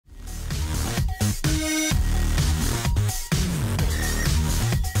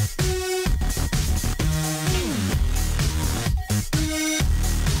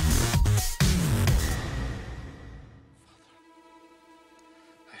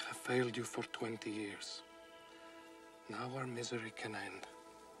failed you for 20 years. Now our misery can end.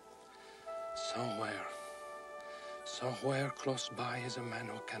 Somewhere close by is a man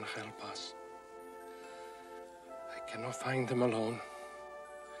who can help us. I cannot find him alone.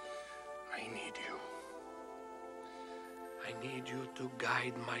 I need you. I need you to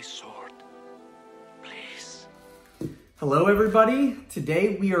guide my sword. Please. Hello everybody.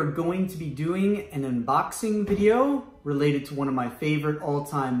 Today we are going to be doing an unboxing video related to one of my favorite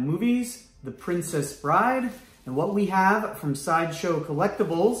all-time movies, The Princess Bride. And what we have from Sideshow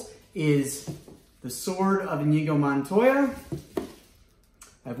Collectibles is the sword of Inigo Montoya.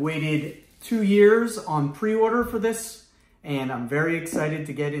 I've waited 2 years on pre-order for this, and I'm very excited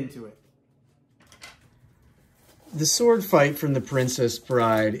to get into it. The sword fight from The Princess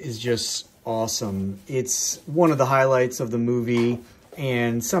Bride is just awesome. It's one of the highlights of the movie,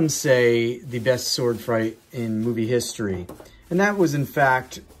 and some say the best sword fight in movie history. And that was, in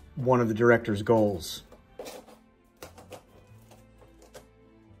fact, one of the director's goals.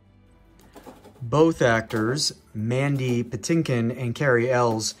 Both actors, Mandy, Patinkin, and Carey,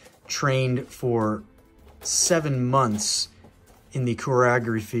 Elwes, trained for 7 months in the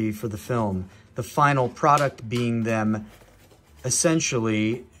choreography for the film. The final product being them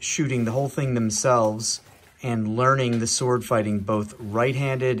essentially shooting the whole thing themselves and learning the sword fighting both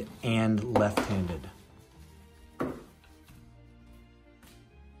right-handed and left-handed.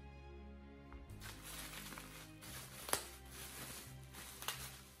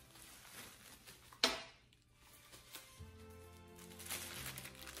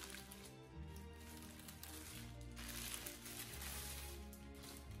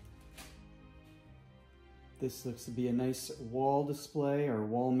 This looks to be a nice wall display or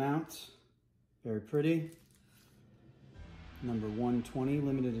wall mount. Very pretty. Number 120,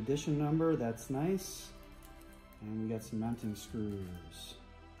 limited edition number. That's nice. And we got some mounting screws.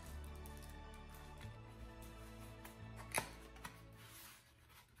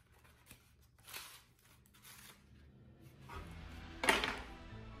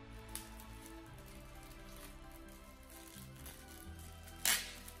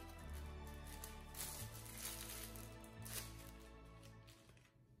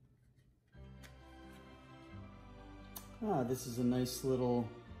 This is a nice little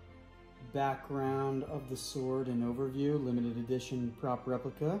background of the sword and overview, limited edition prop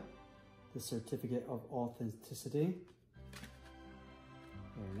replica, the certificate of authenticity.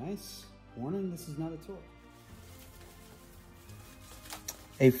 Very nice. Warning, this is not a toy.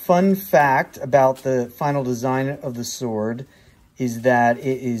 A fun fact about the final design of the sword is that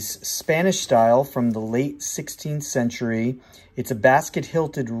it is Spanish style from the late 16th century. It's a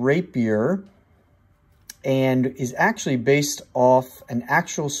basket-hilted rapier, and is actually based off an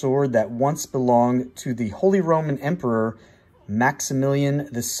actual sword that once belonged to the Holy Roman Emperor Maximilian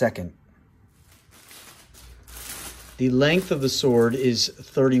II. The length of the sword is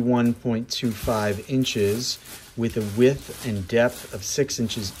 31.25 inches with a width and depth of 6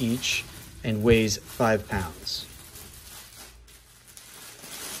 inches each and weighs 5 pounds.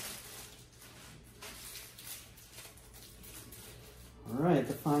 All right,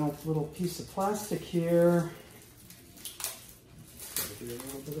 the final little piece of plastic here. Gotta be a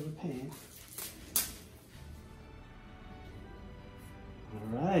little bit of a pain. All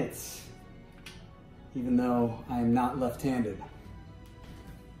right, even though I'm not left-handed.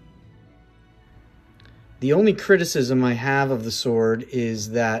 The only criticism I have of the sword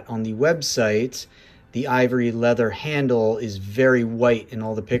is that on the website, the ivory leather handle is very white in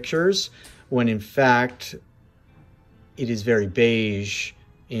all the pictures, when in fact, it is very beige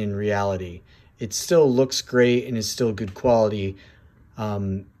in reality. It still looks great and is still good quality,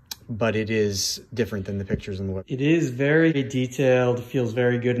 but it is different than the pictures on the web. It is very detailed, feels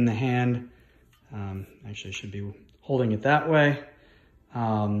very good in the hand. Actually, I should be holding it that way.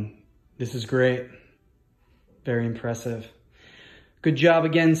 This is great. Very impressive. Good job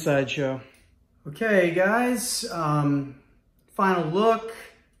again, Sideshow. Okay, guys, final look.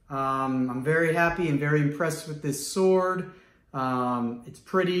 I'm very happy and very impressed with this sword. It's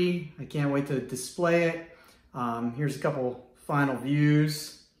pretty. I can't wait to display it. Here's a couple final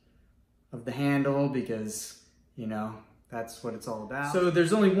views of the handle because, you know, that's what it's all about. So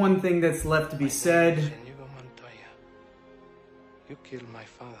there's only one thing that's left to be said. Inigo Montoya, you killed my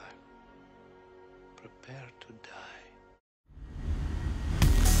father. Prepare to die.